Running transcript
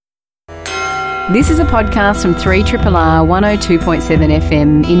This is a podcast from 3RRR 102.7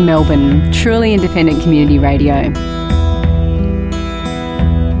 FM in Melbourne, truly independent community radio.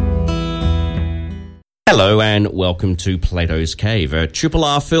 Hello and welcome to Plato's Cave, a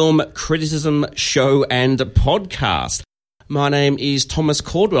RRR film criticism show and podcast. My name is Thomas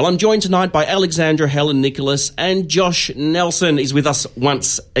Caldwell. I'm joined tonight by Alexandra, Helen Nicholas and Josh Nelson is with us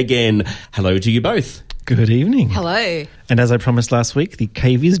once again. Hello to you both. Good evening. Hello. And as I promised last week, the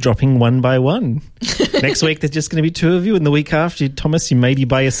cave is dropping one by one. Next week, there's just going to be two of you, and the week after, Thomas, you may be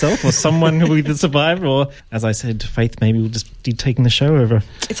by yourself, or someone who will either survive, or, as I said, Faith maybe will just be taking the show over.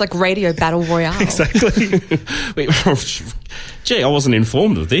 It's like radio battle royale. Exactly. Gee, I wasn't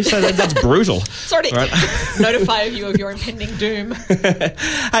informed of this. That's brutal. Sorry to notify you of your impending doom.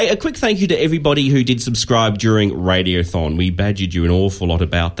 Hey, a quick thank you to everybody who did subscribe during Radiothon. We badgered you an awful lot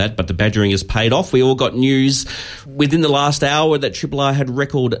about that, but the badgering has paid off. We all got news within the last hour that RRR had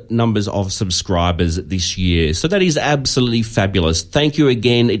record numbers of subscribers this year. So that is absolutely fabulous. Thank you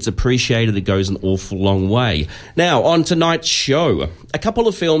again. It's appreciated. It goes an awful long way. Now, on tonight's show, a couple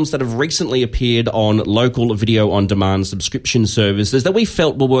of films that have recently appeared on local video-on-demand subscription services that we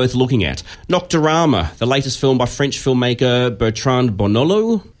felt were worth looking at. Nocturama, the latest film by French filmmaker Bertrand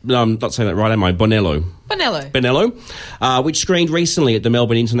Bonello. I'm not saying that right, am I? Bonello, which screened recently at the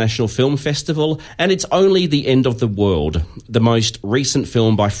Melbourne International Film Festival, and It's Only the End of the World, the most recent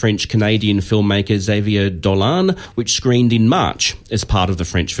film by French-Canadian filmmaker Xavier Dolan, which screened in March as part of the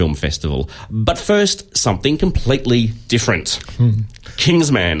French Film Festival. But first, something completely different.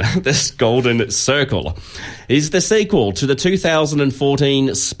 Kingsman, The Golden Circle, is the sequel to the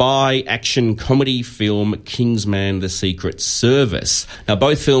 2014 spy action comedy film Kingsman, The Secret Service. Now,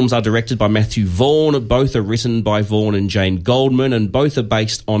 both films are directed by Matthew Vaughn, both are written by Vaughn and Jane Goldman, and both are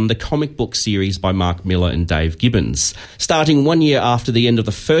based on the comic book series by Mark Miller and Dave Gibbons. Starting 1 year after the end of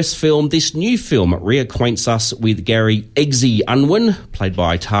the first film, this new film reacquaints us with Gary Eggsy Unwin, played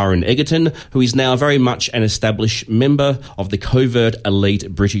by Taron Egerton, who is now very much an established member of the covert elite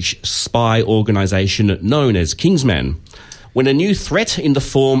British spy organisation known as Kingsman. When a new threat in the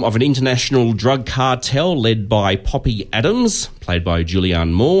form of an international drug cartel led by Poppy Adams, played by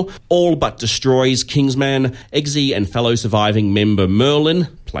Julianne Moore, all but destroys Kingsman, Eggsy and fellow surviving member Merlin,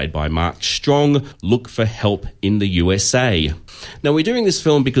 played by Mark Strong, look for help in the USA. Now, we're doing this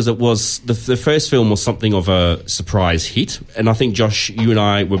film because it was the first film was something of a surprise hit, and I think, Josh, you and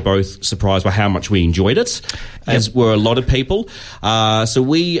I were both surprised by how much we enjoyed it, as were a lot of people. So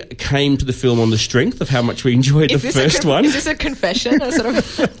we came to the film on the strength of how much we enjoyed the first one. Is this a confession?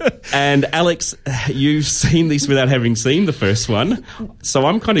 And Alex, you've seen this without having seen the first one, so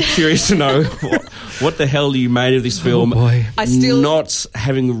I'm kind of curious to know what the hell you made of this film, not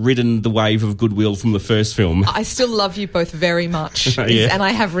having ridden the wave of goodwill from the first film. I still love you both very much, and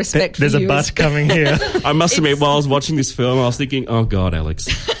I have respect for you. There's a but coming here. I must admit, while I was watching this film, I was thinking, oh God, Alex.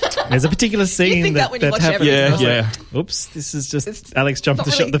 There's a particular scene you think that when you watch happens. everything. Oops, this is just Alex jumped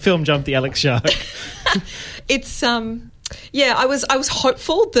the shark. The film jumped the Alex shark. It's I was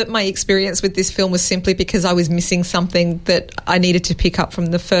hopeful that my experience with this film was simply because I was missing something that I needed to pick up from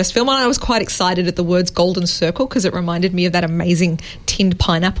the first film. And I was quite excited at the words Golden Circle because it reminded me of that amazing tinned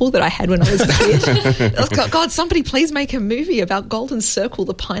pineapple that I had when I was a kid. I was like, God, somebody please make a movie about Golden Circle,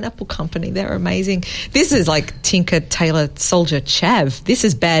 the pineapple company. They're amazing. This is like Tinker, Tailor, Soldier, Chav. This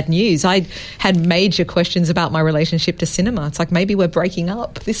is bad news. I had major questions about my relationship to cinema. It's like, maybe we're breaking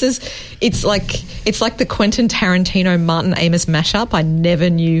up. It's like the Quentin Tarantino Martin Amos mashup I never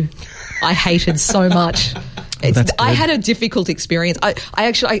knew I hated so much. I had a difficult experience.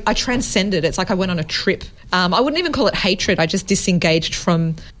 I transcended. It's like I went on a trip. I wouldn't even call it hatred. I just disengaged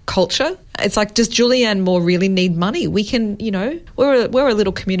from culture. It's like, does Julianne Moore really need money? We can, we're a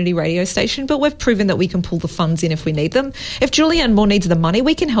little community radio station, but we've proven that we can pull the funds in if we need them. If Julianne Moore needs the money,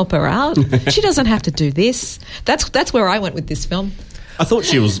 we can help her out. She doesn't have to do this. That's where I went with this film. I thought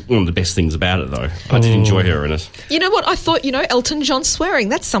she was one of the best things about it, though. I did enjoy her in it. You know what? I thought, Elton John swearing,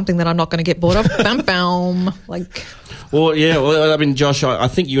 that's something that I'm not going to get bored of. Bam, bam. Well, yeah. Well, I mean, Josh, I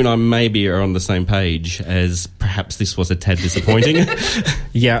think you and I maybe are on the same page, as perhaps this was a tad disappointing.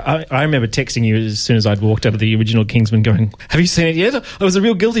 Yeah, I remember texting you as soon as I'd walked out of the original Kingsman going, have you seen it yet? It was a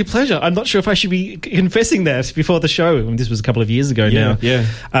real guilty pleasure. I'm not sure if I should be confessing that before the show. I mean, this was a couple of years ago now. Yeah.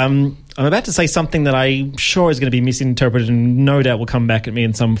 I'm about to say something that I'm sure is going to be misinterpreted and no doubt will come back at me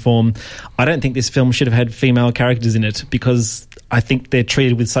in some form. I don't think this film should have had female characters in it because I think they're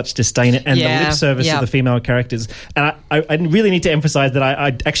treated with such disdain, and the lip service of the female characters. And I really need to emphasise that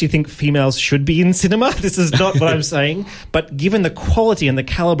I actually think females should be in cinema. This is not what I'm saying. But given the quality and the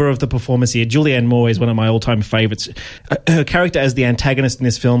calibre of the performance here, Julianne Moore is one of my all-time favourites. Her character as the antagonist in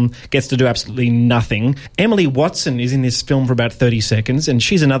this film gets to do absolutely nothing. Emily Watson is in this film for about 30 seconds, and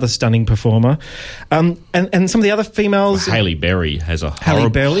she's another stunning performer. And some of the other females... Well, Halle Berry has a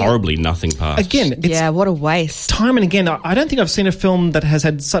horribly nothing part. Again, it's what a waste. Time and again, I don't think I've seen a film that has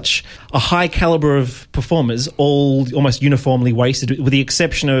had such a high calibre of performers, all almost uniformly wasted, with the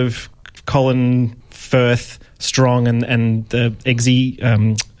exception of Colin Firth, Strong, and the Eggsy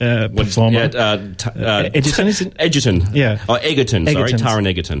performer. Egerton. Yeah. Oh, Egerton, sorry. Taron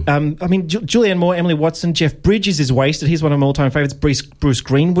Egerton. I mean, Julianne Moore, Emily Watson, Jeff Bridges is wasted. He's one of my all-time favourites. Bruce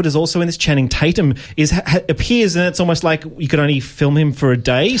Greenwood is also in this. Channing Tatum appears, and it's almost like you could only film him for a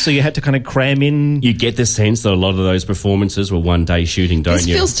day, so you had to kind of cram in. You get the sense that a lot of those performances were one-day shooting, don't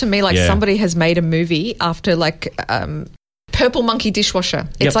you? This feels to me like somebody has made a movie after, like... Purple Monkey Dishwasher.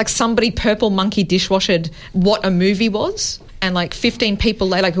 It's like somebody Purple Monkey dishwashed what a movie was, and like 15 people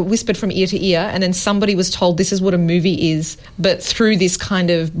like whispered from ear to ear, and then somebody was told this is what a movie is, but through this kind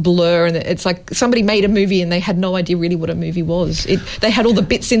of blur, and it's like somebody made a movie and they had no idea really what a movie was. They had all the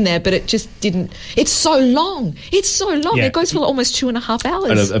bits in there, but it just didn't. It's so long. Yeah. It goes for almost 2.5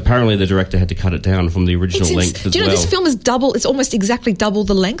 hours. And apparently the director had to cut it down from the original length as Do you know well. this film is it's almost exactly double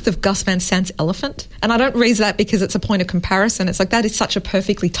the length of Gus Van Sant's Elephant, and I don't raise that because it's a point of comparison. It's like that is such a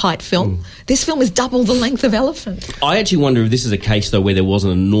perfectly tight film. This film is double the length of Elephant. I actually wonder if this is a case, though, where there was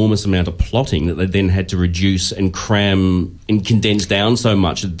an enormous amount of plotting that they then had to reduce and cram and condense down so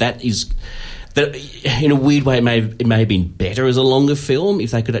much. That in a weird way, it may have been better as a longer film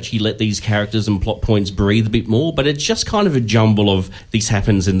if they could actually let these characters and plot points breathe a bit more. But it's just kind of a jumble of this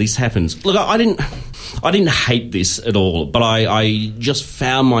happens and this happens. Look, I didn't hate this at all, but I just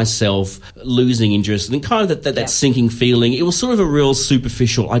found myself losing interest and kind of that sinking feeling. It was sort of a real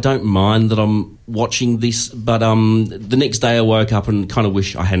superficial, I don't mind that I'm watching this, but the next day I woke up and kind of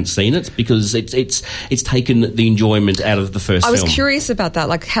wish I hadn't seen it because it's taken the enjoyment out of the first film. I was curious about that,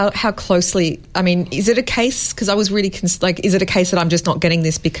 like how closely. I mean, is it a case? Because I was really is it a case that I'm just not getting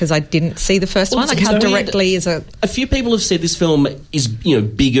this because I didn't see the first one? Like how directly is it? A few people have said this film is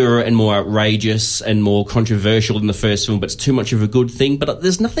bigger and more outrageous and more controversial than the first film, but it's too much of a good thing. But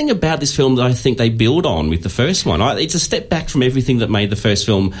there's nothing about this film that I think they build on with the first one. It's a step back from everything that made the first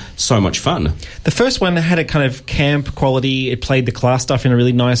film so much fun. The first one had a kind of camp quality. It played the class stuff in a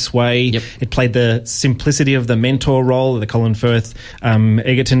really nice way. Yep. It played the simplicity of the mentor role, the Colin Firth,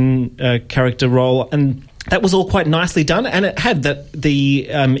 Egerton character role, and that was all quite nicely done, and it had the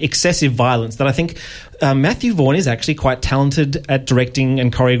excessive violence that I think Matthew Vaughn is actually quite talented at directing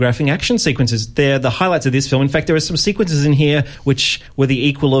and choreographing action sequences. They're the highlights of this film. In fact, there are some sequences in here which were the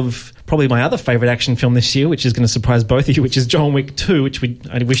equal of probably my other favourite action film this year, which is going to surprise both of you, which is John Wick 2, which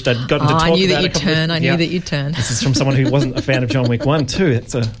I wished I'd gotten to talk about. I knew that you'd turn. This is from someone who wasn't a fan of John Wick 1 too.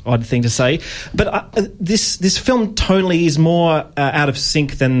 That's an odd thing to say. But this film tonally is more out of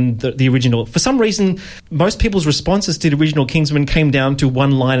sync than the original. For some reason, most people's responses to the original Kingsman came down to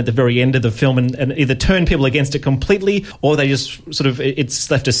one line at the very end of the film and either turned people against it completely or they just sort of, it's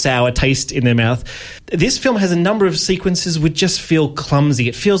left a sour taste in their mouth. This film has a number of sequences which just feel clumsy.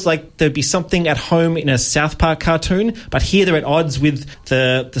 It feels like there'd be something at home in a South Park cartoon, but here they're at odds with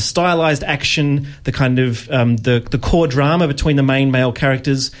the stylized action, the kind of the core drama between the main male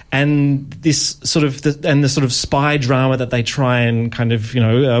characters, and this sort of the sort of spy drama that they try and kind of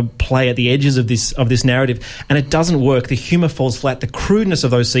play at the edges of this narrative, and it doesn't work. The humour falls flat. The crudeness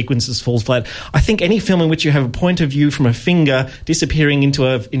of those sequences falls flat. I think any film in which you have a point of view from a finger disappearing into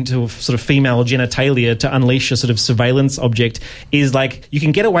a sort of female genitalia to unleash a sort of surveillance object is like, you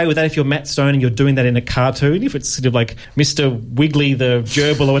can get away with that if you're Matt Stone and you're doing that in a cartoon, if it's sort of like Mr. Wiggly the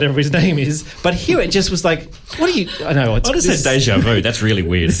gerbil or whatever his name is. But here it just was like, what are you... I know. I just said deja vu. That's really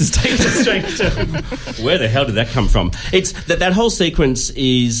weird. This is taking a strange turn. Where the hell did that come from? It's that whole sequence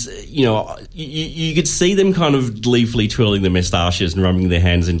is, you could see them kind of gleefully twirling their moustaches and rubbing their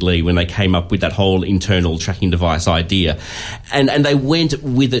hands in glee when they came up with that whole internal tracking device idea. And they went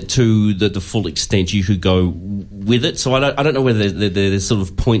with it to the full extent you could go with it. So I don't know whether there's sort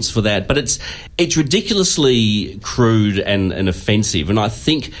of points for that, but it's ridiculously crude and offensive. And I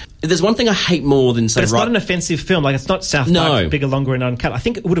think there's one thing I hate more than say... But it's not an offensive film. Like, it's not South Park, bigger, longer and uncut. I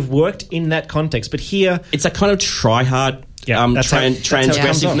think it would have worked in that context, but here... It's a kind of try-hard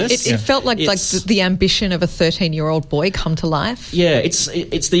transgressiveness. It felt like the ambition of a 13-year-old boy come to life. Yeah, it's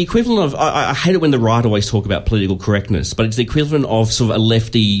the equivalent of... I hate it when the right always talk about political correctness, but it's the equivalent of sort of a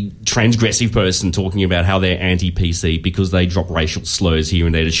lefty transgressive person talking about how they're anti-PC because they drop racial slurs here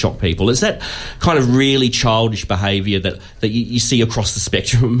and there to shock people. It's that kind of really childish behaviour that you see across the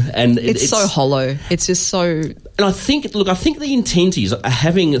spectrum. And it's so hollow. It's just so... And I think the intent is,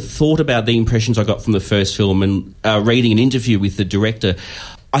 having thought about the impressions I got from the first film and reading an interview with the director,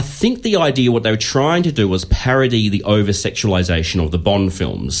 I think the idea, what they were trying to do was parody the over-sexualisation of the Bond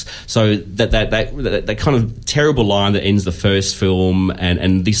films. So that kind of terrible line that ends the first film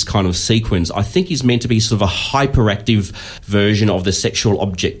and this kind of sequence, I think is meant to be sort of a hyperactive version of the sexual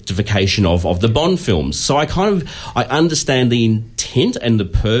objectification of the Bond films. So I understand the intent and the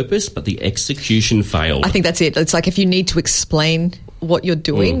purpose, but the execution failed. I think that's it. It's like if you need to explain what you're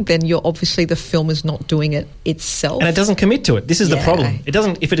doing, then the film is not doing it itself. And it doesn't commit to it. This is the problem. It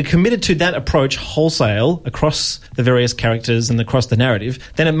doesn't. If it had committed to that approach wholesale across the various characters and across the narrative,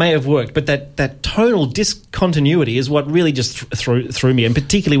 then it may have worked. But that tonal discontinuity is what really just threw me, and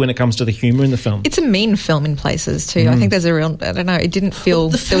particularly when it comes to the humour in the film. It's a mean film in places too. I think there's a real... I don't know, it didn't feel...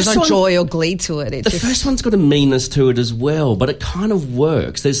 there was no joy or glee to it. The first one's got a meanness to it as well, but it kind of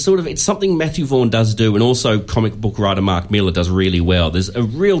works. There's it's something Matthew Vaughn does do, and also comic book writer Mark Millar does really well. There's a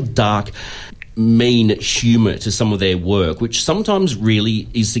real dark, mean humour to some of their work, which sometimes really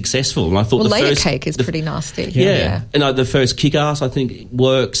is successful. And I thought Layer Cake is pretty nasty. Yeah. And the first Kick-Ass, I think,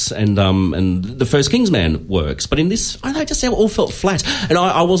 works, and the first Kingsman works. But in this, I don't know, just all felt flat. And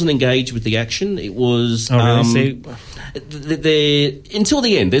I wasn't engaged with the action. It was... until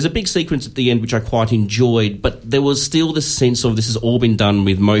the end. There's a big sequence at the end which I quite enjoyed, but there was still the sense of this has all been done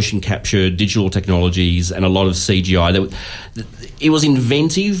with motion capture, digital technologies, and a lot of CGI. It was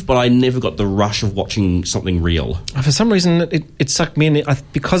inventive, but I never got the rush of watching something real. For some reason, it sucked me in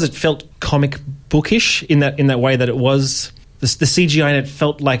because it felt comic bookish in that way that it was. The CGI in it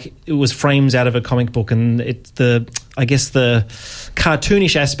felt like it was frames out of a comic book, and the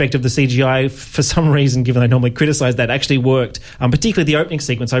cartoonish aspect of the CGI, for some reason, given I normally criticise that, actually worked. Particularly the opening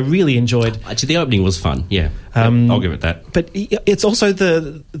sequence, I really enjoyed. Actually, the opening was fun. Yeah, I'll give it that. But it's also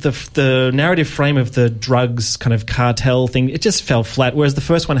the narrative frame of the drugs kind of cartel thing. It just fell flat. Whereas the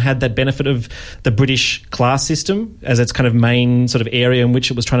first one had that benefit of the British class system as its kind of main sort of area in which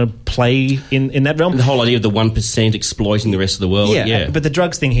it was trying to play in that realm. And the whole idea of the 1% exploiting the rest of the world. Yeah. But the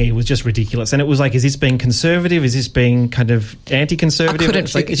drugs thing here was just ridiculous, and it was like, is this being conservative? Is this being kind of anti-conservative?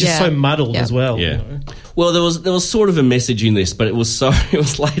 It's just so muddled as well. Yeah. You know? Well, there was sort of a message in this, but it was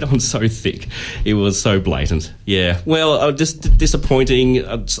laid on so thick. It was so blatant. Yeah. Well, just disappointing.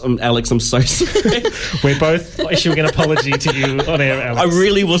 Alex, I'm so sorry. We're both issuing an apology to you on air, Alex. I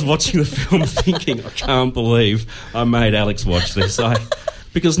really was watching the film thinking, I can't believe I made Alex watch this.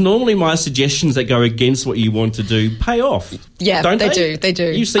 Because normally my suggestions that go against what you want to do pay off. Yeah, don't they? They do.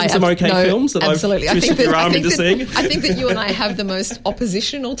 You've seen some films that absolutely. I've twisted your arm into seeing? I think that you and I have the most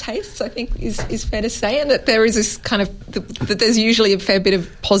oppositional tastes, I think is fair to say, and that there is this kind of... that there's usually a fair bit of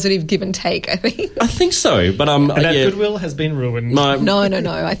positive give and take, I think. I think so, but... and that goodwill has been ruined. No.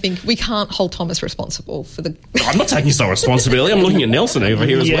 I think we can't hold Thomas responsible for the... I'm not taking some responsibility. I'm looking at Nelson over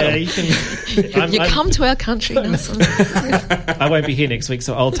here as well. You come to our country, Nelson. I won't be here next week,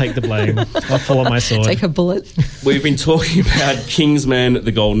 so I'll take the blame. I'll fall on my sword. Take a bullet. We've been talking about Kingsman,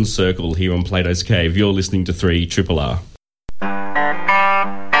 The Golden Circle here on Plato's Cave. You're listening to 3RRR.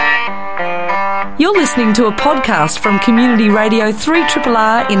 You're listening to a podcast from Community Radio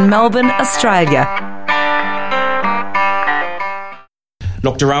 3RRR in Melbourne, Australia.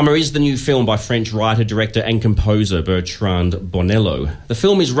 Nocturama is the new film by French writer, director and composer Bertrand Bonello. The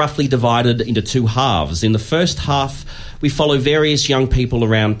film is roughly divided into two halves. In the first half, we follow various young people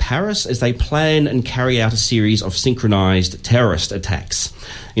around Paris as they plan and carry out a series of synchronised terrorist attacks.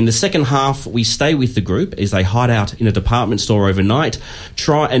 In the second half, we stay with the group as they hide out in a department store overnight,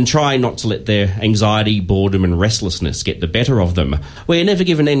 try not to let their anxiety, boredom and restlessness get the better of them. We're never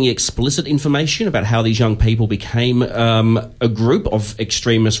given any explicit information about how these young people became a group of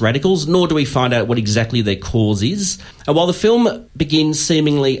extremist radicals, nor do we find out what exactly their cause is. And while the film begins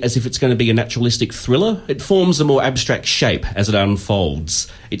seemingly as if it's going to be a naturalistic thriller, it forms a more abstract shape as it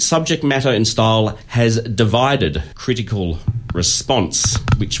unfolds. Its subject matter and style has divided critical response,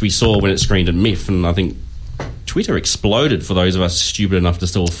 which we saw when it screened at MIF, and I think Twitter exploded for those of us stupid enough to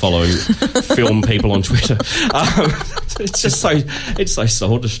still follow film people on Twitter. It's just so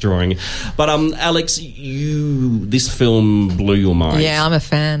soul-destroying. But Alex, this film blew your mind. Yeah, I'm a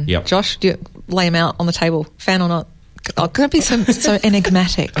fan. Yep. Josh, lay him out on the table. Fan or not? Can't be so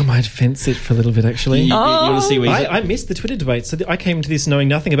enigmatic. I might fence it for a little bit, actually. You want to see where I missed the Twitter debate, so I came to this knowing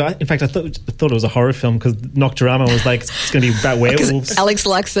nothing about it. In fact, I thought it was a horror film because Nocturama was like, it's going to be about werewolves. Alex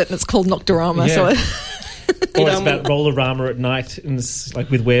likes it and it's called Nocturama. Yeah. So Or it's about Rollerama at night and it's like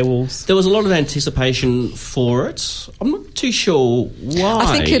with werewolves. There was a lot of anticipation for it. I'm not too sure why.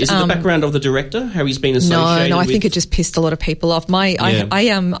 I think is it the background of the director? How he's been associated? No, I with? think it just pissed a lot of people off. I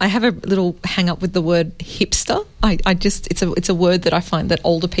have a little hang up with the word hipster. It's a word that I find that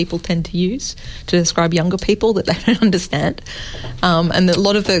older people tend to use to describe younger people that they don't understand. And a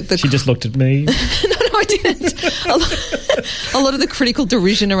lot of the She just looked at me. No, I didn't. A lot of the critical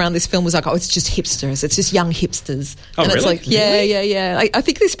derision around this film was like, oh, it's just hipsters. It's just young hipsters. Oh, and really? it's like, yeah. I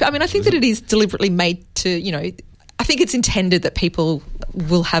think that it is deliberately made to, I think it's intended that people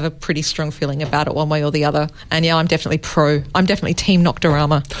will have a pretty strong feeling about it one way or the other. And I'm definitely team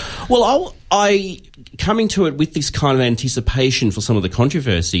Nocturama. Well, I coming to it with this kind of anticipation for some of the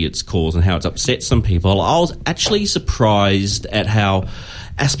controversy it's caused and how it's upset some people, I was actually surprised at how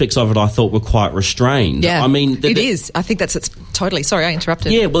aspects of it I thought were quite restrained. Yeah, I mean, it is. I think it's totally... Sorry, I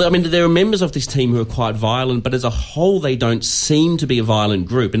interrupted. Yeah, well, I mean, there are members of this team who are quite violent, but as a whole, they don't seem to be a violent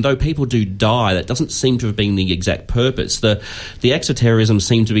group. And though people do die, that doesn't seem to have been the exact purpose. The acts of terrorism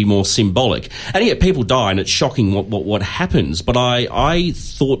seem to be more symbolic. And yet people die, and it's shocking what happens. But I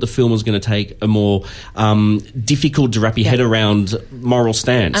thought the film was going to take a more difficult to wrap your head around moral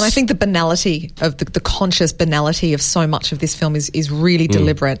stance. And I think the banality of the conscious banality of so much of this film is really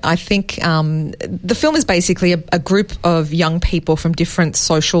deliberate. I think the film is basically a group of young people from different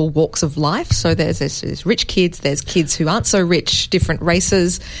social walks of life. So there's rich kids, there's kids who aren't so rich, different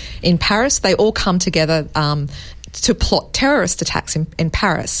races in Paris. They all come together to plot terrorist attacks in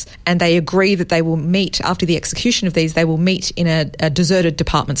Paris, and they agree that they will meet after the execution of these. They will meet in a deserted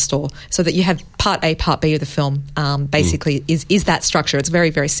department store, so that you have part A, part B of the film. Basically, is that structure? It's very,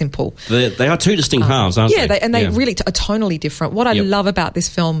 very simple. They are two distinct halves, aren't they? They really are tonally different. What I love about this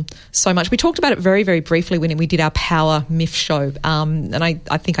film so much, we talked about it very, very briefly when we did our Power Myth show, and I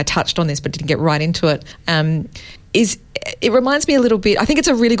think I touched on this but didn't get right into it. It reminds me a little bit, I think it's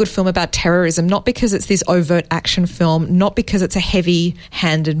a really good film about terrorism, not because it's this overt action film, not because it's a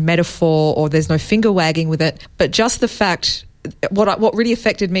heavy-handed metaphor or there's no finger wagging with it, but just the fact, what really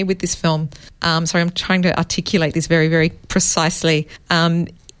affected me with this film, sorry, I'm trying to articulate this very, very precisely,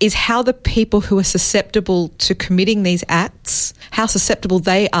 is how the people who are susceptible to committing these acts, how susceptible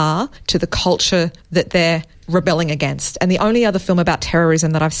they are to the culture that they're rebelling against. And the only other film about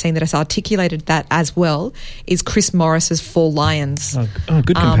terrorism that I've seen that has articulated that as well is Chris Morris's Four Lions. Oh,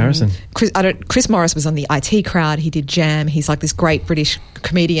 good comparison. Chris Morris was on the IT Crowd. He did Jam. He's like this great British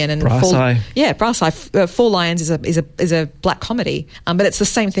comedian. And Brass Eye. Brass Eye. Four Lions is a black comedy, but it's the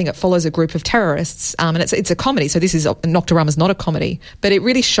same thing. It follows a group of terrorists, and it's a comedy. So this is Nocturama's not a comedy, but it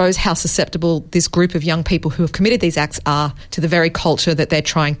really shows how susceptible this group of young people who have committed these acts are to the very culture that they're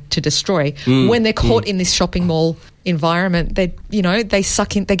trying to destroy. When they're caught in this shopping mall environment, they get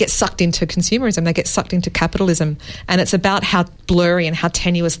sucked into consumerism, they get sucked into capitalism, and it's about how blurry and how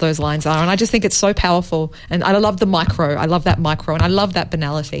tenuous those lines are. And I just think it's so powerful, and I love the micro. I love that micro, and I love that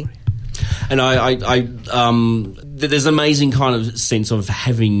banality. And there's an amazing kind of sense of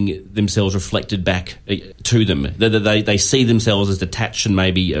having themselves reflected back to them. They see themselves as detached and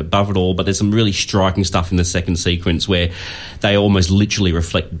maybe above it all, but there's some really striking stuff in the second sequence where they almost literally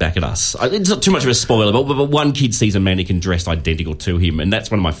reflect back at us. It's not too much of a spoiler, but one kid sees a mannequin dressed identical to him, and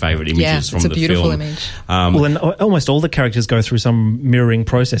that's one of my favourite images from the film. it's a beautiful image. And almost all the characters go through some mirroring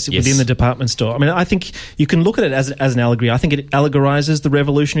process within the department store. I mean, I think you can look at it as an allegory. I think it allegorizes the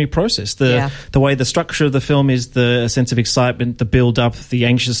revolutionary process. The way the structure of the film is the sense of excitement, the build-up, the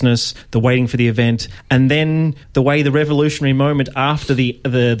anxiousness, the waiting for the event, and then the way the revolutionary moment after the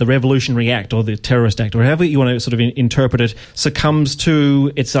revolutionary act or the terrorist act, or however you want to sort of interpret it, succumbs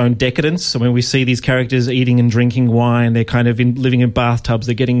to its own decadence. So when we see these characters eating and drinking wine, they're kind of living in bathtubs,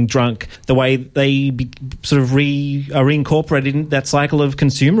 they're getting drunk, the way they are reincorporated in that cycle of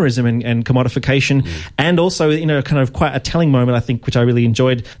consumerism and commodification, and also, kind of quite a telling moment, I think, which I really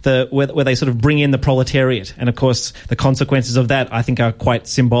enjoyed, where they sort of bring in the proletariat. And of course, the consequences of that, I think, are quite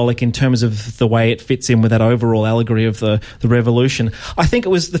symbolic in terms of the way it fits in with that overall allegory of the revolution. I think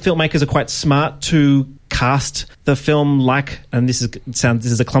the filmmakers are quite smart to cast the film like, and this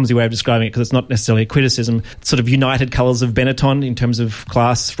is a clumsy way of describing it because it's not necessarily a criticism, sort of united colours of Benetton in terms of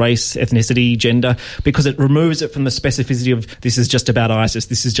class, race, ethnicity, gender, because it removes it from the specificity of this is just about ISIS,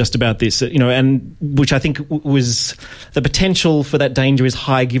 this is just about this, and which I think was the potential for that danger is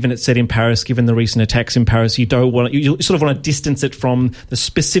high given it's set in Paris, given the recent attacks in Paris. You sort of want to distance it from the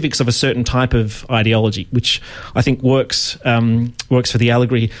specifics of a certain type of ideology, which I think works for the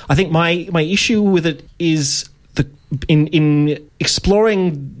allegory. I think my issue with it is in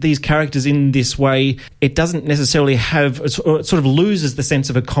exploring these characters in this way, it doesn't necessarily it sort of loses the sense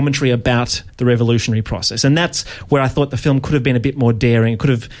of a commentary about the revolutionary process. And that's where I thought the film could have been a bit more daring. It could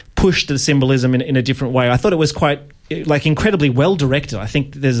have pushed the symbolism in a different way. I thought it was quite incredibly well directed. I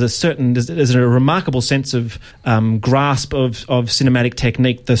think there's a remarkable sense of grasp of cinematic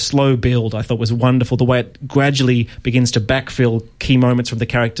technique. The slow build I thought was wonderful. The way it gradually begins to backfill key moments from the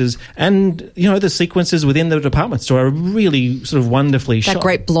characters, and the sequences within the department store are really sort of wonderfully shot. That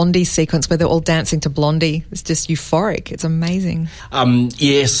great Blondie sequence where they're all dancing to Blondie is just euphoric. It's amazing.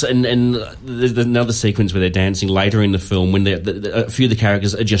 Yes, and there's another sequence where they're dancing later in the film when a few of the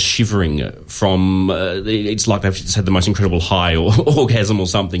characters are just shivering from. It's like they've just had the most incredible high or orgasm or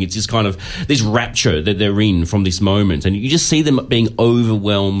something. It's just kind of this rapture that they're in from this moment, and you just see them being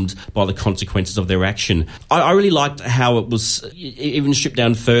overwhelmed by the consequences of their action. I really liked how it was, even stripped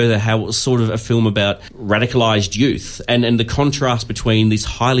down further, how it was sort of a film about radicalised youth and the contrast between this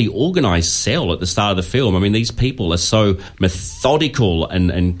highly organised cell at the start of the film. I mean, these people are so methodical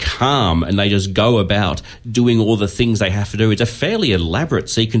and calm, and they just go about doing all the things they have to do. It's a fairly elaborate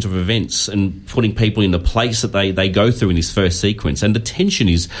sequence of events and putting people in the place that they go through in this first sequence, and the tension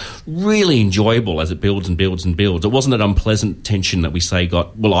is really enjoyable as it builds and builds and builds. It wasn't that unpleasant tension that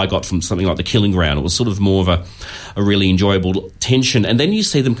I got from something like The Killing Ground. It was sort of more of a really enjoyable tension, and then you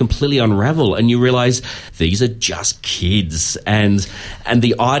see them completely unravel and you realise these are just kids, and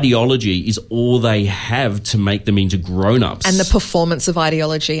the ideology is all they have to make them into grown-ups. And the performance of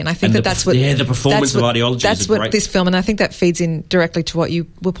ideology, and I think that's what... Yeah, the performance of ideology That's what this film, and I think that feeds in directly to what you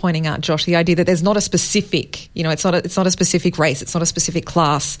were pointing out, Josh, the idea that there's not a specific, it's not a specific race, it's not a specific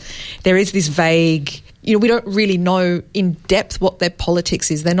class. There is this vague... we don't really know in depth what their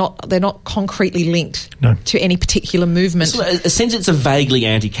politics is. They're not concretely linked to any particular movement. In a sense, it's a vaguely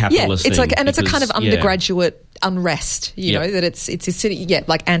anti-capitalist thing. It's a kind of yeah. undergraduate unrest, that it's a city,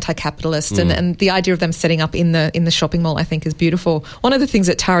 like anti-capitalist, and the idea of them setting up in the shopping mall, I think, is beautiful. One of the things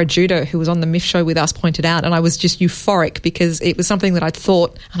that Tara Judah, who was on the MIF show with us, pointed out, and I was just euphoric because it was something that I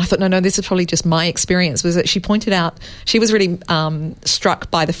thought, no, this is probably just my experience, was that she pointed out she was really struck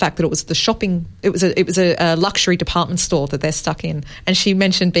by the fact that it was the shopping. It was a luxury department store that they're stuck in, and she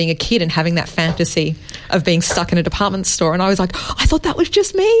mentioned being a kid and having that fantasy of being stuck in a department store, and I was like, I thought that was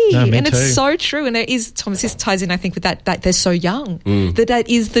just me, and too. It's so true. And there is, Thomas, this ties in, I think, with that they're so young, that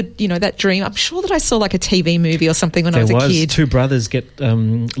is that dream. I'm sure that I saw like a TV movie or something when I was a kid. Two brothers get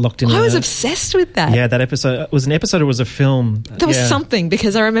locked in. I was obsessed with that. Yeah, that episode was an episode or was a film. There was something,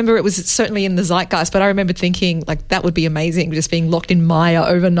 because I remember it was certainly in the zeitgeist, but I remember thinking like that would be amazing, just being locked in Maya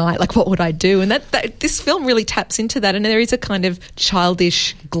overnight. Like, what would I do? And that this film really taps into that, and there is a kind of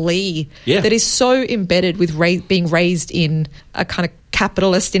childish glee that is so embedded with being raised in a kind of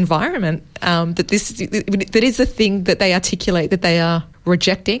capitalist environment, that is the thing that they articulate, that they are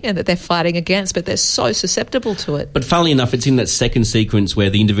rejecting and that they're fighting against, but they're so susceptible to it. But funnily enough, it's in that second sequence where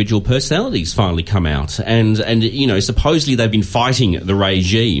the individual personalities finally come out, and supposedly they've been fighting the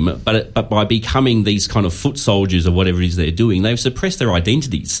regime, but by becoming these kind of foot soldiers or whatever it is they're doing, they've suppressed their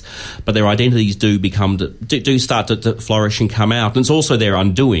identities, but their identities do start to flourish and come out, and it's also their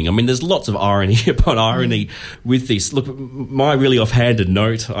undoing. I mean, there's lots of irony upon irony with this. Look, my really offhanded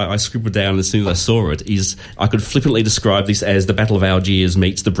note I scribbled down as soon as I saw it is I could flippantly describe this as the Battle of Algiers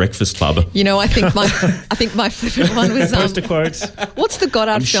meets the Breakfast Club. I think my flippant one was poster quotes. What's the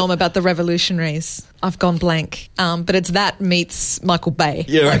Goddard film about the revolutionaries? I've gone blank. But it's that meets Michael Bay.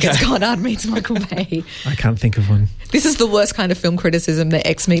 Yeah, okay. It's Goddard meets Michael Bay. I can't think of one. This is the worst kind of film criticism, the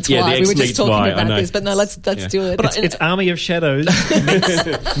X meets Y. We were just talking about this, but no, let's do it. But it's Army of Shadows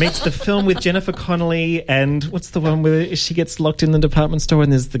meets the film with Jennifer Connelly, and what's the one where she gets locked in the department store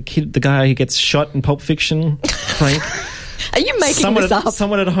and there's the guy who gets shot in Pulp Fiction, Frank. Are you making this up?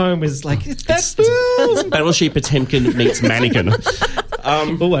 Someone at home is like, it's that film. Battleship Potemkin meets Mannequin.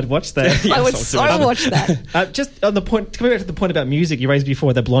 I'd watch that. I would so watch that. Just on the point, coming back to the point about music you raised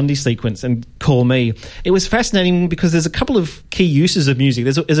before, the Blondie sequence and Call Me, it was fascinating because there's a couple of key uses of music.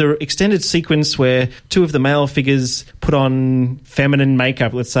 There's an extended sequence where two of the male figures put on feminine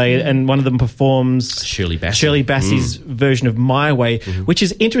makeup, let's say, and one of them performs Shirley Bassey's version of My Way, which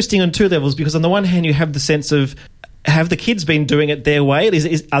is interesting on two levels because on the one hand you have the sense of, have the kids been doing it their way?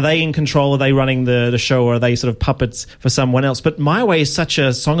 Are they in control? Are they running the show, or are they sort of puppets for someone else? But My Way is such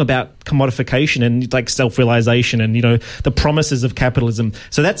a song about commodification and like self-realization and, you know, the promises of capitalism.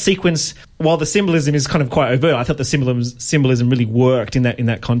 So that sequence, while the symbolism is kind of quite overt, I thought the symbolism really worked in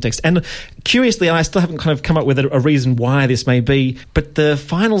that context. And curiously, I still haven't kind of come up with a reason why this may be, but the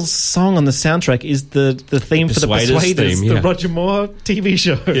final song on the soundtrack is the theme for the Persuaders, the Roger Moore TV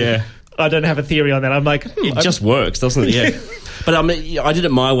show. Yeah. I don't have a theory on that. I'm like, it just works, doesn't it? Yeah. But I did it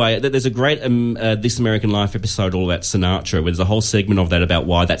my way. There's a great This American Life episode all about Sinatra, where there's a whole segment of that about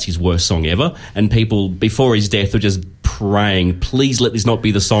why that's his worst song ever. And people, before his death, were just praying, please let this not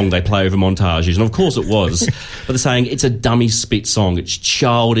be the song they play over montages. And of course it was. But they're saying it's a dummy spit song. It's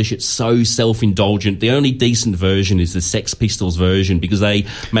childish. It's so self-indulgent. The only decent version is the Sex Pistols version because they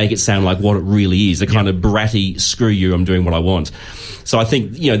make it sound like what it really is. A kind of bratty, screw you, I'm doing what I want. So I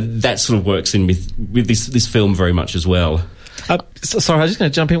think, you know, that sort of works in with this film very much as well. Sorry, I was just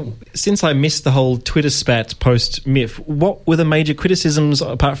going to jump in. Since I missed the whole Twitter spat post-MIF, what were the major criticisms,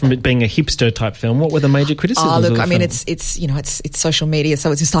 apart from it being a hipster-type film, what were the major criticisms of the film? It's social media,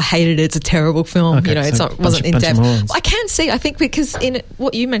 so it's just, I hated it, it's a terrible film. Okay, you know, it wasn't in-depth. I can see, I think, because in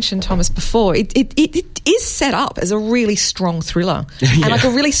what you mentioned, Thomas, before, it is set up as a really strong thriller. And like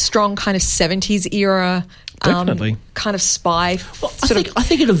a really strong kind of 70s era... Definitely. Kind of spy. I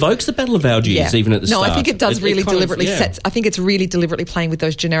think it evokes the Battle of Algiers even at the start. No, I think it does really deliberately sets. I think it's really deliberately playing with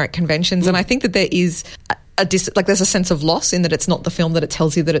those generic conventions, and I think that there is there's a sense of loss in that it's not the film that it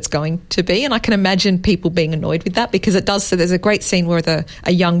tells you that it's going to be, and I can imagine people being annoyed with that because it does. So there's a great scene where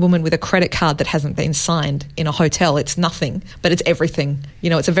a young woman with a credit card that hasn't been signed in a hotel. It's nothing, but it's everything. You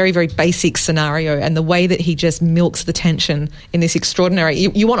know, it's a very, very basic scenario, and the way that he just milks the tension in this extraordinary.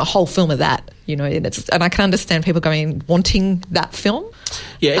 You want a whole film of that. You know, and I can understand people wanting that film.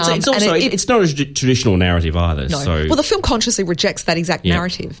 Yeah, it's also it's not a traditional narrative either. No. So. Well, the film consciously rejects that exact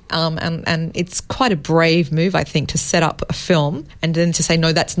narrative, and it's quite a brave move, I think, to set up a film and then to say,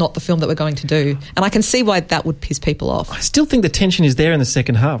 no, that's not the film that we're going to do. And I can see why that would piss people off. I still think the tension is there in the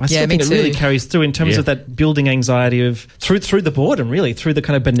second half. I still think it really carries through in terms of that building anxiety of through the boredom, really, through the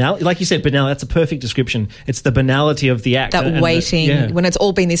kind of banality. Like you said, banality, that's a perfect description. It's the banality of the act. That waiting, when it's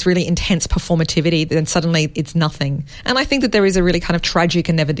all been this really intense performativity, then suddenly it's nothing. And I think that there is a really kind of tragic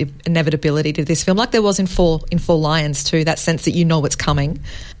inevitability to this film, like there was in Four Lions too, that sense that you know what's coming.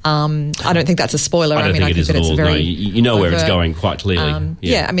 I don't think that's a spoiler. I think that it's very... No, you know where it's going quite clearly.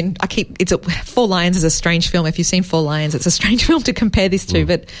 Four Lions is a strange film. If you've seen Four Lions, it's a strange film to compare this to,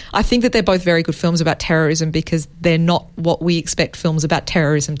 but I think that they're both very good films about terrorism because they're not what we expect films about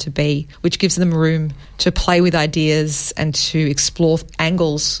terrorism to be, which gives them room to play with ideas and to explore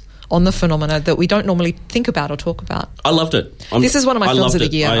angles on the phenomena that we don't normally think about or talk about. I loved it. This is one of my films of the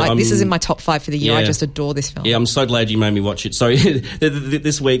year. This is in my top 5 for the year. I just adore this film. Yeah, I'm so glad you made me watch it. So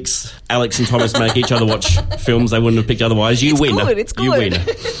this week's Alex and Thomas make each other watch films they wouldn't have picked otherwise. You win. It's good. You win.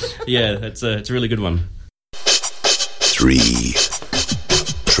 Yeah, it's a really good one. 3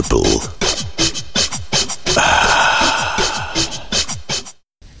 triple.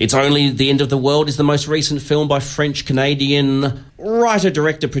 It's Only the End of the World is the most recent film by French-Canadian writer,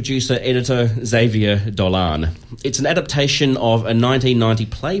 director, producer, editor Xavier Dolan. It's an adaptation of a 1990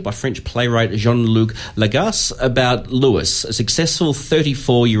 play by French playwright Jean-Luc Lagasse about Louis, a successful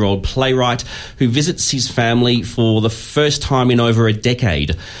 34-year-old playwright who visits his family for the first time in over a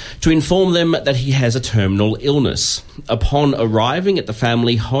decade to inform them that he has a terminal illness. Upon arriving at the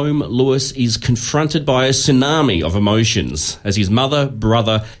family home, Louis is confronted by a tsunami of emotions as his mother,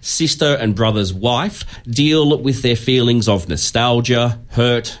 brother, sister and brother's wife deal with their feelings of nostalgia,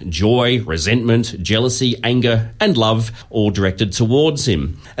 hurt, joy, resentment, jealousy, anger and love, all directed towards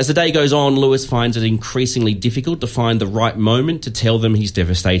him. As the day goes on, Louis finds it increasingly difficult to find the right moment to tell them his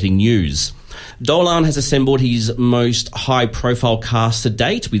devastating news. Dolan has assembled his most high-profile cast to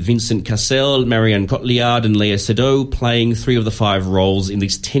date, with Vincent Cassel, Marianne Cotillard and Léa Seydoux playing 3 of the 5 roles in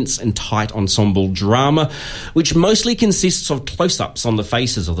this tense and tight ensemble drama, which mostly consists of close-ups on the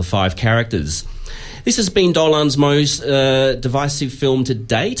faces of the 5 characters. This has been Dolan's most divisive film to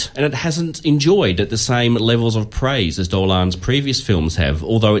date, and it hasn't enjoyed at the same levels of praise as Dolan's previous films have,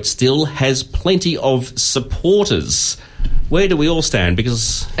 although it still has plenty of supporters. where do we all stand?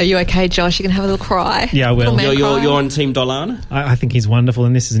 Because Are you okay, Josh? You can have a little cry. Yeah, I will. Little man cry. you're on Team Dolan. I think he's wonderful,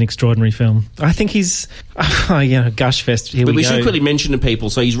 and this is an extraordinary film. I think he's, gush fest. Here But we go. should quickly mention to people.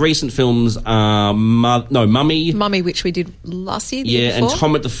 So his recent films are Mummy. Mummy, which we did last year. Yeah, and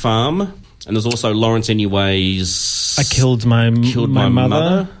Tom at the Farm. And there's also Lawrence Anyways. I killed my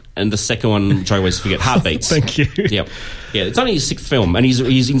mother. And the second one, which I always forget, Heartbeats. Thank you. Yep. Yeah, it's only his 6th film, and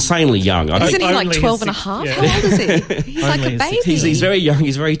he's insanely young. Isn't he like Only 12 and a his half? sixth, How old is he? He's like Only a his baby. sixth. He's very young,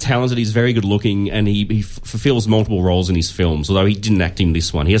 he's very talented, he's very good looking, and he fulfills multiple roles in his films, although he didn't act in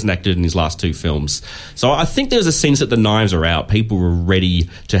this one. He hasn't acted in his last 2 films. So I think there's a sense that the knives are out. People were ready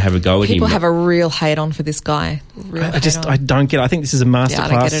to have a go at him. People have a real hate on for this guy. I don't get it. I think this is a masterclass I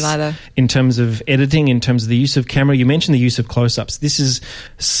don't get it either. in terms of editing, in terms of the use of camera. You mentioned the use of close-ups. This is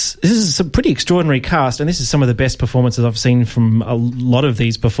some pretty extraordinary cast, and this is some of the best performances I've seen from a lot of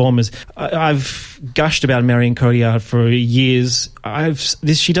these performers. I've gushed about Marion Cotillard for years.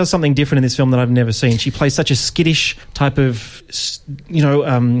 She does something different in this film that I've never seen. She plays such a skittish type of,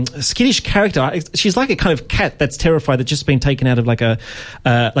 skittish character. She's like a kind of cat that's terrified, that's just been taken out of like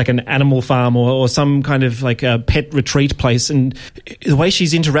an animal farm or some kind of like a pet retreat place. And the way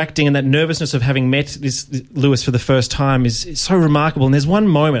she's interacting and that nervousness of having met this Lewis for the first time is so remarkable. And there's one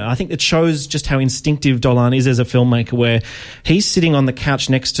moment, I think, that shows just how instinctive Dolan is as a filmmaker, where he's sitting on the couch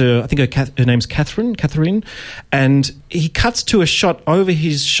next to, I think her name's Catherine, and he cuts to a shot over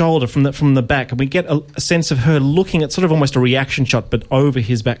his shoulder from the back, and we get a sense of her looking at sort of almost a reaction shot, but over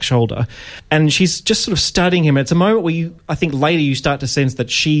his back shoulder, and she's just sort of studying him. It's a moment where I think later you start to sense that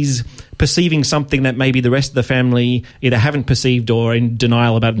she's perceiving something that maybe the rest of the family either haven't perceived or in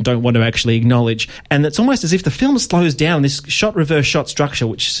denial about and don't want to actually acknowledge. And it's almost as if the film slows down. This reverse shot structure,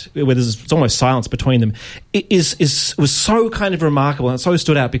 where it's almost silence between them, was so kind of remarkable, and it so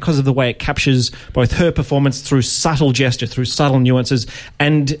stood out because of the way it captures both her performance through subtle gesture, through subtle nuances,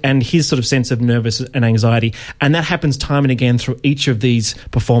 and his sort of sense of nervous and anxiety. And that happens time and again through each of these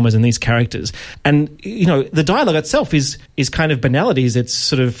performers and these characters. And the dialogue itself is kind of banalities. It's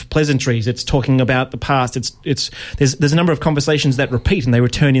sort of pleasantries. It's talking about the past. There's a number of conversations that repeat and they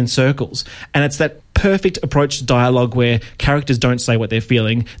return in circles. And it's that perfect approach to dialogue where characters don't say what they're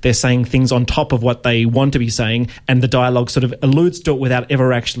feeling. They're saying things on top of what they want to be saying, and the dialogue sort of alludes to it without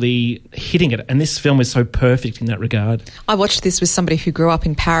ever actually hitting it. And this film is so perfect in that regard. I watched this with somebody who grew up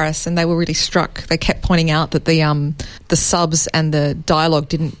in Paris, and they were really struck. They kept pointing out that the subs and the dialogue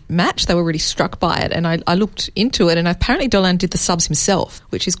didn't match. They were really struck by it, and I looked into it, and apparently Dolan did the subs himself,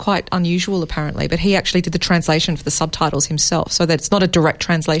 which is quite unusual apparently, but he actually did the translation for the subtitles himself, so that it's not a direct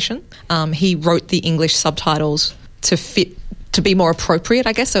translation. He wrote the English subtitles to be more appropriate,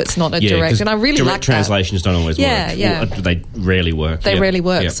 I guess, so it's not a direct. And I really like that. Direct translations don't always work. Yeah. They rarely work. They rarely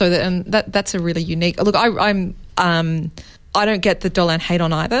work. So that's a really unique. Look, I don't get the Dolan hate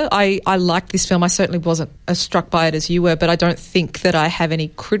on either. I like this film. I certainly wasn't as struck by it as you were, but I don't think that I have any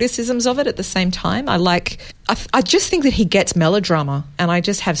criticisms of it at the same time. I just think that he gets melodrama, and I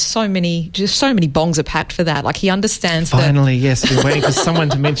just have so many bongs are packed for that. Like, he understands Finally, yes, we're waiting for someone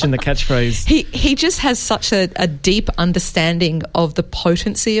to mention the catchphrase. He just has such a deep understanding of the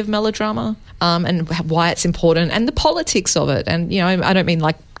potency of melodrama, and why it's important, and the politics of it. And, I don't mean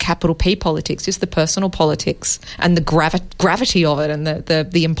like capital P politics, just the personal politics and the gravity of it, and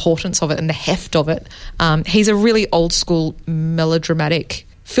the importance of it and the heft of it. He's a really old school melodramatic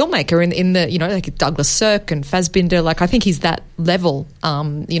filmmaker in the, like Douglas Sirk and Fassbinder. Like, I think he's that level.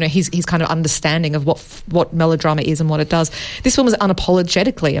 He's kind of understanding of what melodrama is and what it does. This film is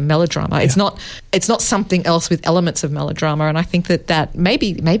unapologetically a melodrama. Yeah. It's not something else with elements of melodrama. And I think that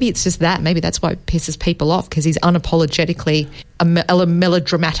maybe it's just that. Maybe that's why it pisses people off, because he's unapologetically a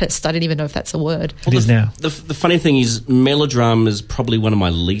melodramatist. I don't even know if that's a word. It is now. The funny thing is, melodrama is probably one of my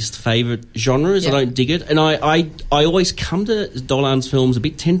least favourite genres. Yeah. I don't dig it. And I always come to Dolan's films a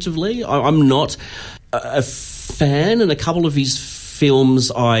bit tentatively. I'm not a fan, and a couple of his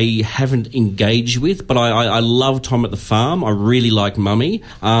films I haven't engaged with, but I love Tom at the Farm. I really like Mummy.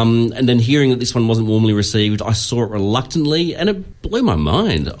 And then hearing that this one wasn't warmly received, I saw it reluctantly, and it blew my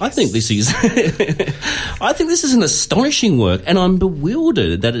mind. I think this is an astonishing work, and I'm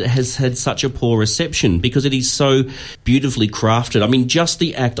bewildered that it has had such a poor reception, because it is so beautifully crafted. I mean, just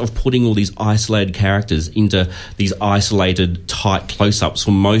the act of putting all these isolated characters into these isolated, tight close-ups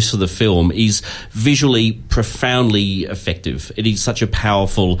for most of the film is visually profoundly effective. It is such a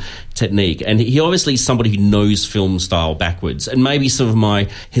powerful technique, and he obviously is somebody who knows film style backwards, and maybe some of my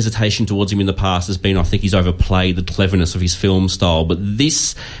hesitation towards him in the past has been, I think he's overplayed the cleverness of his film style, but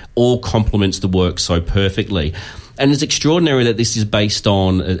this all complements the work so perfectly. And it's extraordinary that this is based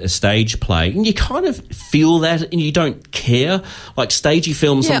on a stage play, and you kind of feel that, and you don't care. Like stagey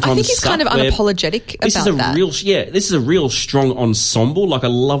films sometimes. I think he's kind of unapologetic about that. This is a real strong ensemble. Like I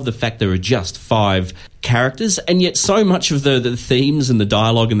love the fact there are just 5 characters, and yet so much of the themes and the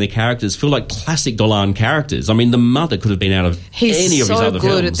dialogue and the characters feel like classic Dolan characters. I mean, the mother could have been out of any of his other films. He's so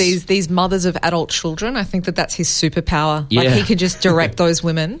good at these mothers of adult children. I think that's his superpower. Yeah. Like he could just direct those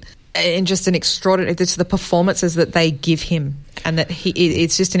women, and just an extraordinary. It's the performances that they give him, and that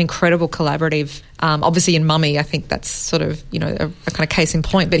it's just an incredible collaborative. Obviously, in Mummy, I think that's sort of a kind of case in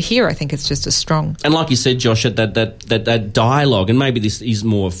point. But here, I think it's just as strong. And like you said, Josh, that dialogue, and maybe this is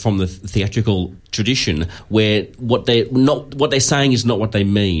more from the theatrical tradition, where what they're saying is not what they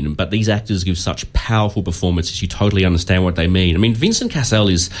mean, but these actors give such powerful performances, you totally understand what they mean. I mean, Vincent Cassel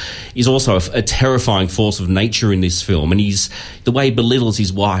is also a terrifying force of nature in this film, and the way he belittles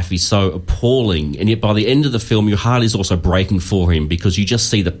his wife is so appalling, and yet by the end of the film, your heart is also breaking for him because you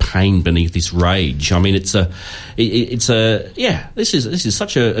just see the pain beneath this rage. I mean, this is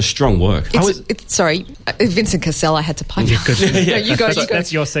such a strong work. Sorry, Vincent Cassel, I had to pipe. Yeah, you go.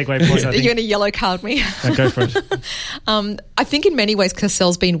 That's your segue point. You're going to yellow card me. No, go for it. I think in many ways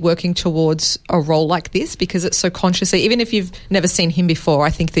Cassel's been working towards a role like this because it's so consciously. Even if you've never seen him before, I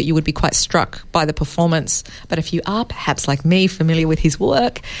think that you would be quite struck by the performance. But if you are perhaps like me, familiar with his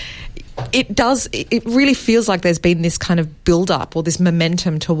work, it really feels like there's been this kind of build-up or this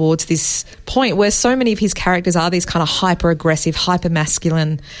momentum towards this point where so many of his characters are these kind of hyper-aggressive,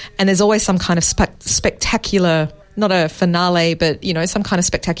 hyper-masculine, and there's always some kind of spectacular, not a finale, but, some kind of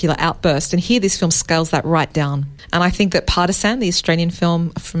spectacular outburst. And here this film scales that right down. And I think that Partisan, the Australian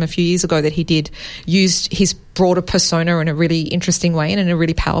film from a few years ago that he did, used his broader persona in a really interesting way and in a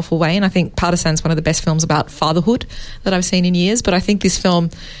really powerful way. And I think Partisan's one of the best films about fatherhood that I've seen in years. But I think this film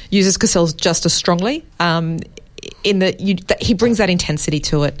uses Cassel just as strongly in that he brings that intensity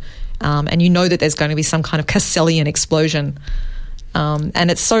to it. And you know that there's going to be some kind of Casselian explosion.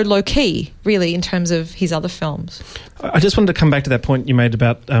 And it's so low-key, really, in terms of his other films. I just wanted to come back to that point you made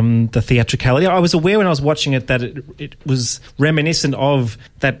about the theatricality. I was aware when I was watching it that it was reminiscent of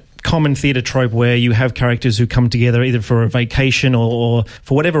that common theatre trope where you have characters who come together either for a vacation or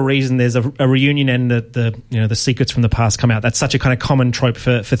for whatever reason there's a reunion and the secrets from the past come out. That's such a kind of common trope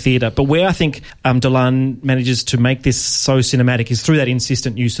for theatre. But where I think Dolan manages to make this so cinematic is through that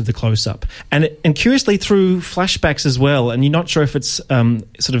insistent use of the close-up. And curiously through flashbacks as well. And you're not sure if it's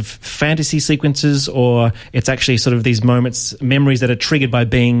sort of fantasy sequences or it's actually sort of these moments, memories that are triggered by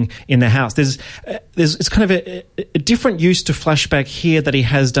being in the house. It's kind of a different use to flashback here that he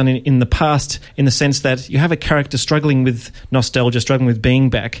has done in the past, in the sense that you have a character struggling with nostalgia, struggling with being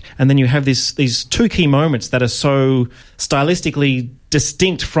back, and then you have these 2 key moments that are so stylistically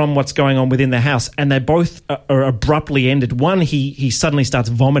distinct from what's going on within the house, and they both are abruptly ended. One, he suddenly starts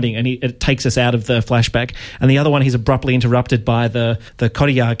vomiting and it takes us out of the flashback, and the other one he's abruptly interrupted by the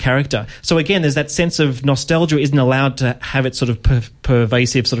Cotillard character. So again, there's that sense of nostalgia isn't allowed to have its sort of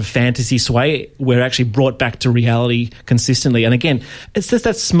pervasive sort of fantasy sway. We're actually brought back to reality consistently. And again, it's just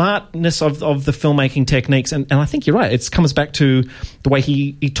that smartness of the filmmaking techniques, and I think you're right, it comes back to the way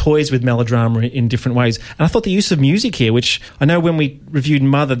he toys with melodrama in different ways. And I thought the use of music here, which I know when we reviewed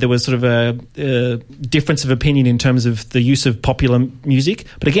Mother, there was sort of a difference of opinion in terms of the use of popular music.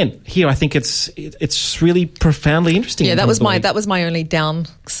 But again, here I think it's really profoundly interesting. Yeah, that was my only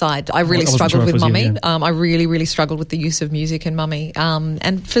downside. I really struggled with Mummy. I really, really struggled with the use of music in Mummy. And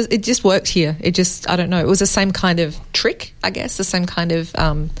it just worked here. I don't know. It was the same kind of trick, I guess, the same kind of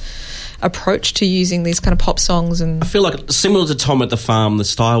approach to using these kind of pop songs. And I feel like similar to Tom at the Farm, the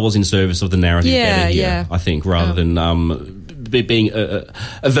style was in service of the narrative better here, I think, rather than being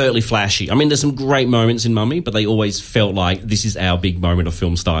overtly flashy. I mean, there's some great moments in Mummy, but they always felt like this is our big moment of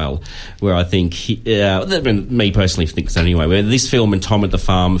film style, where I think, me personally think so anyway, where this film and Tom at the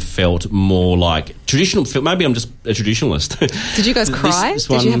Farm felt more like traditional film. Maybe I'm just a traditionalist. Did you guys cry?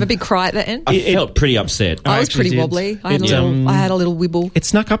 Did you have a big cry at the end? I felt pretty upset. I was pretty wobbly. I had a little wibble. It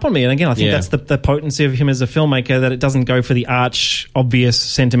snuck up on me, and again, I think that's the potency of him as a filmmaker, that it doesn't go for the arch obvious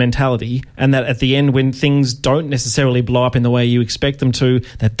sentimentality, and that at the end, when things don't necessarily blow up in the way you expect them to,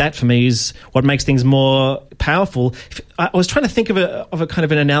 that for me is what makes things more powerful. I was trying to think of a kind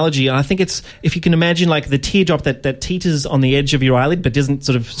of an analogy, and I think it's, if you can imagine like the teardrop that teeters on the edge of your eyelid but doesn't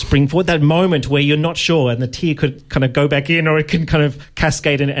sort of spring forward, that moment where you're not sure and the tear could kind of go back in, or it can kind of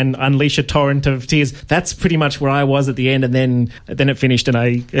cascade and unleash a torrent of tears. That's pretty much where I was at the end, and then it finished, and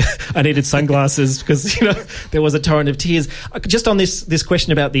I needed sunglasses because there was a torrent of tears. Just on this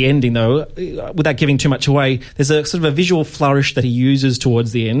question about the ending, though, without giving too much away, there's a sort of a visual flourish that he uses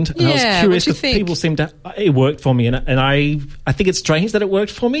towards the end. And I was curious because people seem to. It worked for me, and I think it's strange that it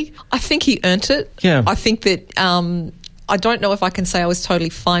worked for me. I think he earned it. Yeah. I think that I don't know if I can say I was totally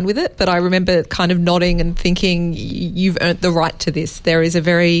fine with it, but I remember kind of nodding and thinking, you've earned the right to this. There is a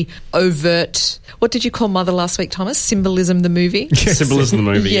very overt, what did you call Mother last week, Thomas? Symbolism the movie? Yes. Symbolism the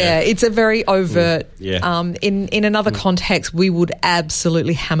movie, yeah. It's a very overt. Yeah. In another context, we would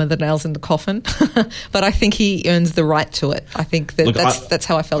absolutely hammer the nails in the coffin, but I think he earns the right to it. I think that's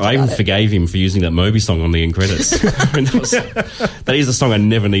how I felt about it. I even forgave him for using that Moby song on the end credits. That is a song I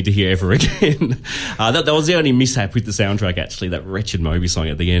never need to hear ever again. That was the only mishap with the soundtrack, actually, that wretched Moby song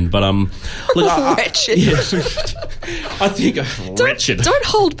at the end. But look, wretched. I think wretched. Don't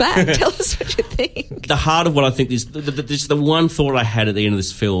hold back. Tell us what you think. The heart of what I think is the one thought I had at the end of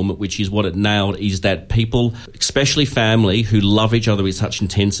this film, which is what it nailed, is that people, especially family, who love each other with such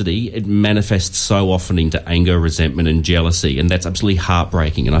intensity, it manifests so often into anger, resentment, and jealousy, and that's absolutely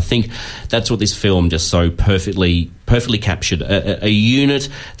heartbreaking. And I think that's what this film just so perfectly captured. A unit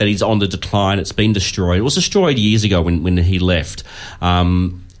that is on the decline. It's been destroyed. It was destroyed years ago when he left.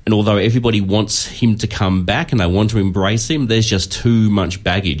 And although everybody wants him to come back and they want to embrace him, there's just too much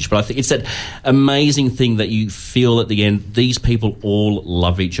baggage. But I think it's that amazing thing that you feel at the end, these people all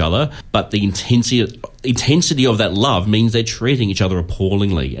love each other, but the intensity of that love means they're treating each other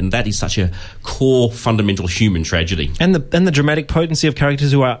appallingly. And that is such a core, fundamental human tragedy. And the dramatic potency of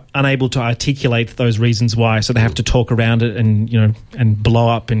characters who are unable to articulate those reasons why, so they have to talk around it and blow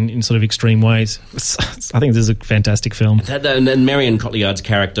up in sort of extreme ways. I think this is a fantastic film. And Marion Cotillard's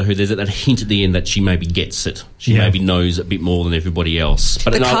character, who there's that hint at the end that she maybe gets it. She maybe knows a bit more than everybody else.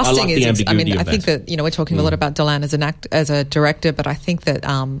 But the casting I like the ambiguity I think that we're talking a lot about Delan as a director, but I think that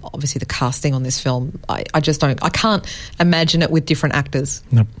obviously the casting on this film, I can't imagine it with different actors.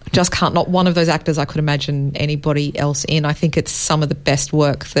 Nope. I just can't. Not one of those actors I could imagine anybody else in. I think it's some of the best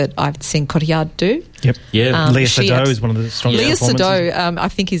work that I've seen Cotillard do. Yep. Yeah. Leah Seydoux is one of the strongest performances. Leah Seydoux, I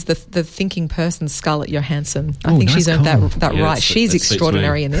think, is the thinking person, Scarlett Johansson. I think she's earned that right. She's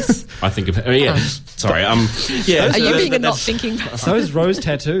extraordinary in this. I think of her. Sorry. Are you being a not thinking person? Those rose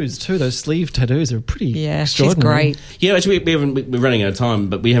tattoos too. Those sleeve tattoos are pretty extraordinary. She's great. Yeah, actually, we're running out of time,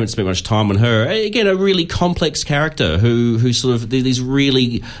 but we haven't spent much time on her. Again, a really complex character who sort of these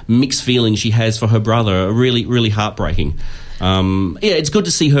really mixed feelings she has for her brother are really, really heartbreaking. It's good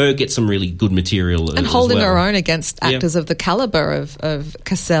to see her get some really good material and holding her own against actors of the calibre of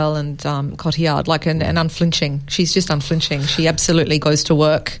Cassel and Cotillard, and unflinching. She's just unflinching. She absolutely goes to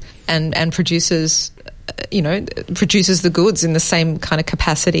work and produces the goods in the same kind of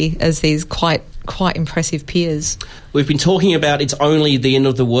capacity as these quite impressive peers. We've been talking about It's Only the End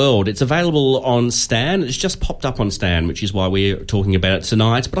of the World. It's available on Stan. It's just popped up on Stan, which is why we're talking about it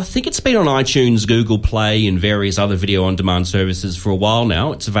tonight. But I think it's been on iTunes, Google Play and various other video-on-demand services for a while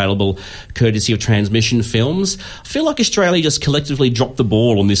now. It's available courtesy of Transmission Films. I feel like Australia just collectively dropped the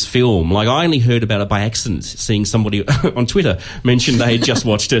ball on this film. Like, I only heard about it by accident, seeing somebody on Twitter mention they had just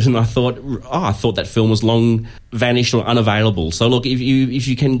watched it, and I thought that film was long vanished or unavailable. So look, if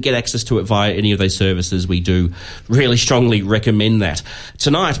you can get access to it via any of those services, we do really strongly recommend that.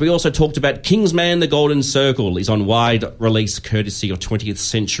 Tonight we also talked about Kingsman: The Golden Circle is on wide release courtesy of 20th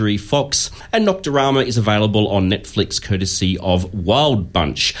Century Fox, and Nocturama is available on Netflix courtesy of Wild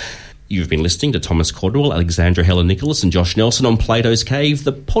Bunch. You've been listening to Thomas Caldwell, Alexandra Helen Nicholas and Josh Nelson on Plato's Cave.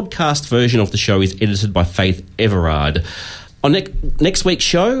 The podcast version of the show is edited by Faith Everard. On next week's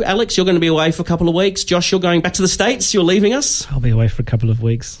show, Alex, you're going to be away for a couple of weeks. Josh, you're going back to the States. You're leaving us. I'll be away for a couple of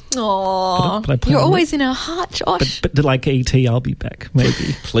weeks. Aww. You're always in our heart, Josh. But like E.T., I'll be back,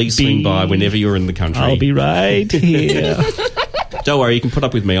 maybe. Please swing by whenever you're in the country. I'll be right here. Don't worry, you can put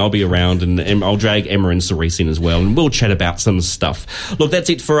up with me. I'll be around, and I'll drag Emma and Cerise in as well, and we'll chat about some stuff. Look,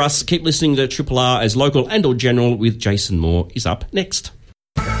 that's it for us. Keep listening to Triple R as local and or general with Jason Moore is up next.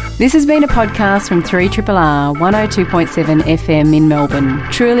 This has been a podcast from 3RRR 102.7 FM in Melbourne.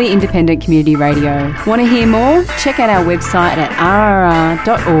 Truly independent community radio. Want to hear more? Check out our website at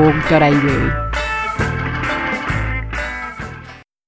rrr.org.au.